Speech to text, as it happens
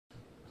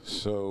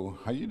So,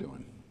 how you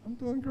doing? I'm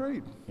doing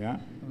great. Yeah?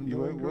 I'm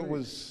doing great.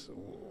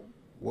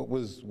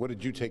 What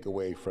did you take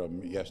away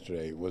from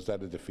yesterday? Was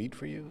that a defeat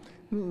for you?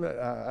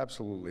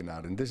 Absolutely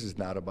not. And this is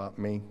not about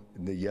me.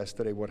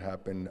 Yesterday, what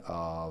happened,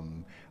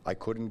 I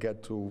couldn't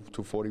get to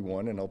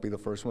 41, and I'll be the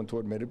first one to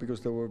admit it, because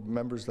there were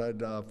members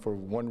that, for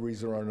one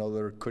reason or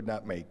another, could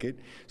not make it.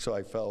 So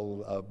I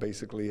fell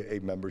basically a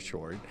member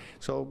short.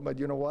 So, but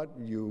you know what?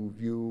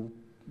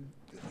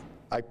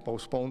 I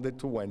postponed it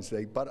to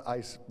Wednesday, but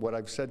what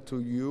I've said to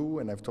you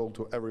and I've told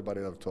to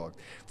everybody that I've talked,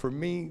 for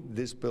me,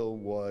 this bill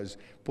was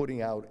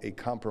putting out a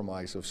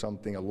compromise of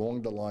something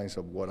along the lines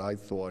of what I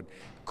thought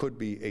could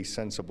be a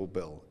sensible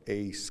bill,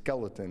 a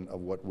skeleton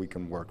of what we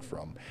can work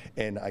from.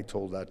 And I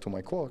told that to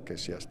my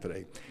caucus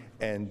yesterday.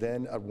 And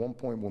then at one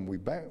point when we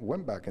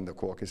went back in the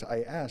caucus,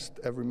 I asked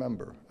every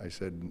member, I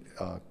said,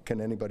 can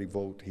anybody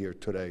vote here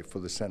today for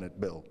the Senate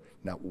bill?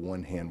 Not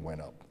one hand went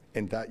up.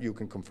 And that you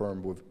can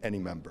confirm with any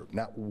member.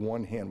 Not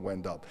one hand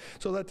went up.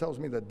 So that tells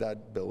me that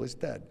that bill is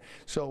dead.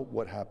 So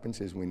what happens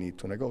is we need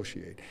to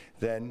negotiate.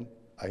 Then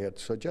I had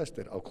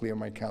suggested I'll clear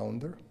my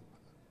calendar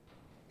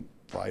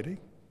Friday,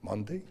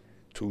 Monday,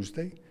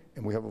 Tuesday,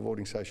 and we have a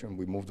voting session.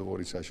 We move the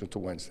voting session to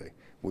Wednesday.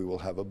 We will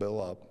have a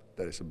bill up.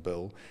 That is a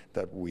bill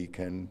that we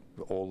can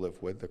all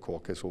live with. The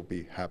caucus will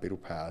be happy to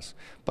pass.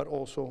 But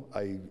also,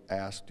 I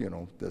asked,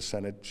 the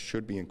Senate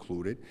should be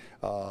included.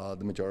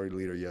 The majority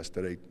leader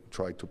yesterday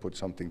tried to put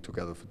something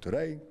together for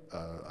today.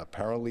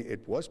 Apparently,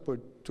 it was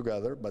put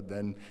together, but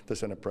then the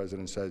Senate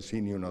president says he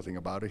knew nothing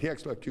about it. He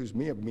actually accused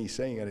me of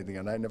saying anything,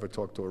 and I never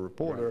talked to a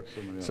reporter.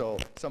 Right, so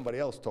somebody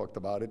else talked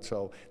about it.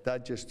 So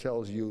that just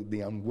tells you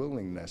the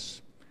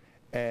unwillingness.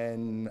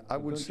 And I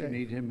would say, don't you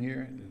need him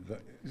here?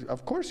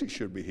 Of course he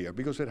should be here,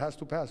 because it has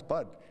to pass,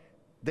 but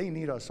they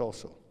need us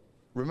also.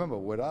 Remember,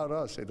 without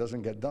us, it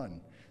doesn't get done.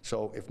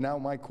 So if now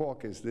my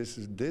caucus,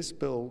 this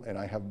bill, and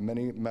I have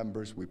many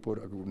members, we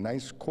put a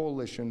nice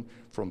coalition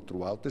from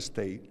throughout the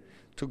state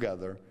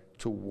together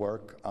to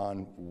work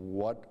on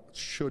what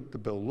should the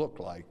bill look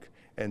like.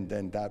 And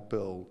then that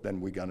bill,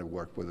 then we're going to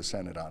work with the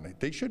Senate on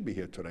it. They should be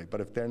here today, but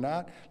if they're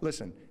not,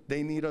 listen,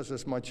 they need us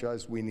as much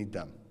as we need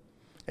them.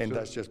 And so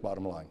that's just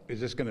bottom line. Is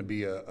this going to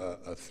be a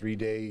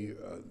 3-day,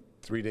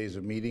 3 days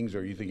of meetings,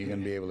 or you think you're going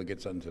to be able to get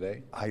something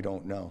today? I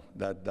don't know.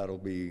 That'll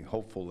be,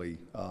 hopefully,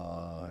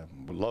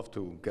 would love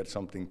to get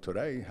something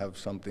today, have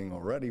something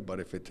already, but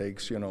if it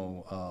takes,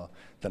 the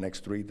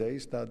next 3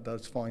 days,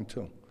 that's fine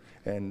too.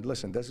 And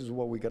listen, this is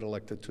what we get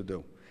elected to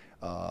do.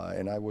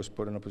 And I was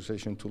put in a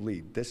position to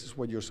lead. This is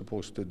what you're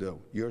supposed to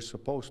do. You're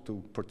supposed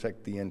to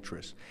protect the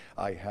interests.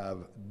 I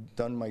have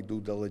done my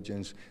due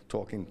diligence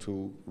talking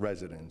to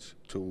residents,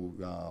 to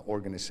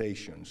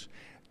organizations,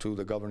 to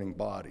the governing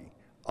body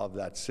of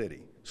that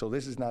city. So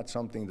this is not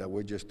something that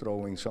we're just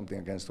throwing something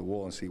against the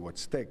wall and see what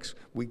sticks.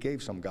 We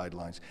gave some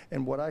guidelines.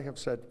 And what I have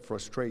said,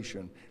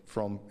 frustration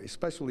from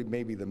especially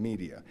maybe the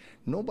media,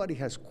 nobody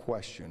has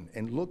questioned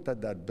and looked at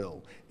that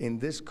bill. In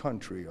this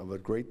country of a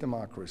great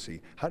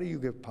democracy, how do you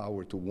give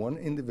power to one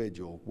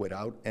individual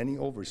without any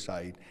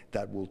oversight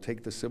that will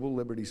take the civil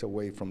liberties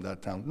away from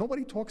that town?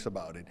 Nobody talks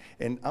about it.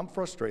 And I'm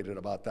frustrated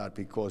about that,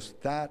 because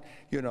that,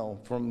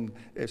 from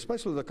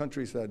especially the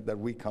countries that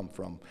we come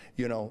from,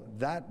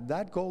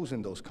 that goes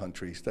in those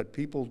countries, that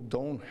people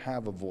don't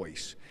have a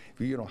voice.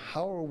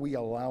 How are we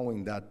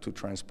allowing that to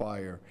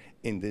transpire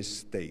in this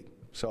state?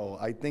 So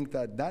I think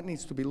that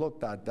needs to be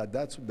looked at,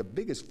 that's the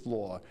biggest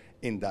flaw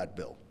in that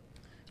bill.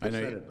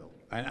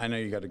 I know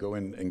you got to go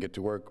in and get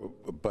to work,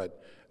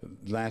 but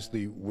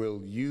lastly,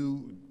 will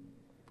you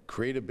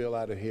create a bill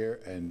out of here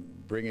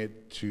and bring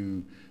it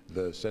to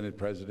the Senate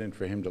president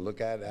for him to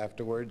look at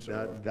afterwards?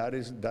 That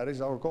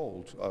is our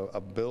goal, a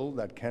bill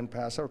that can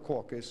pass our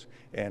caucus,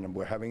 and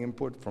we're having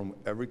input from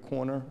every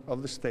corner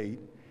of the state,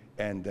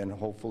 and then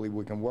hopefully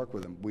we can work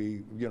with them.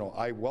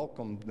 I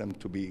welcome them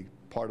to be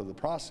part of the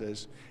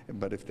process,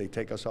 but if they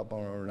take us up on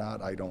it or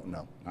not, I don't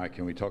know. All right,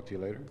 can we talk to you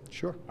later?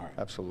 Sure, all right.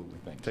 Absolutely.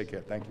 Thanks. Take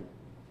care, thank you.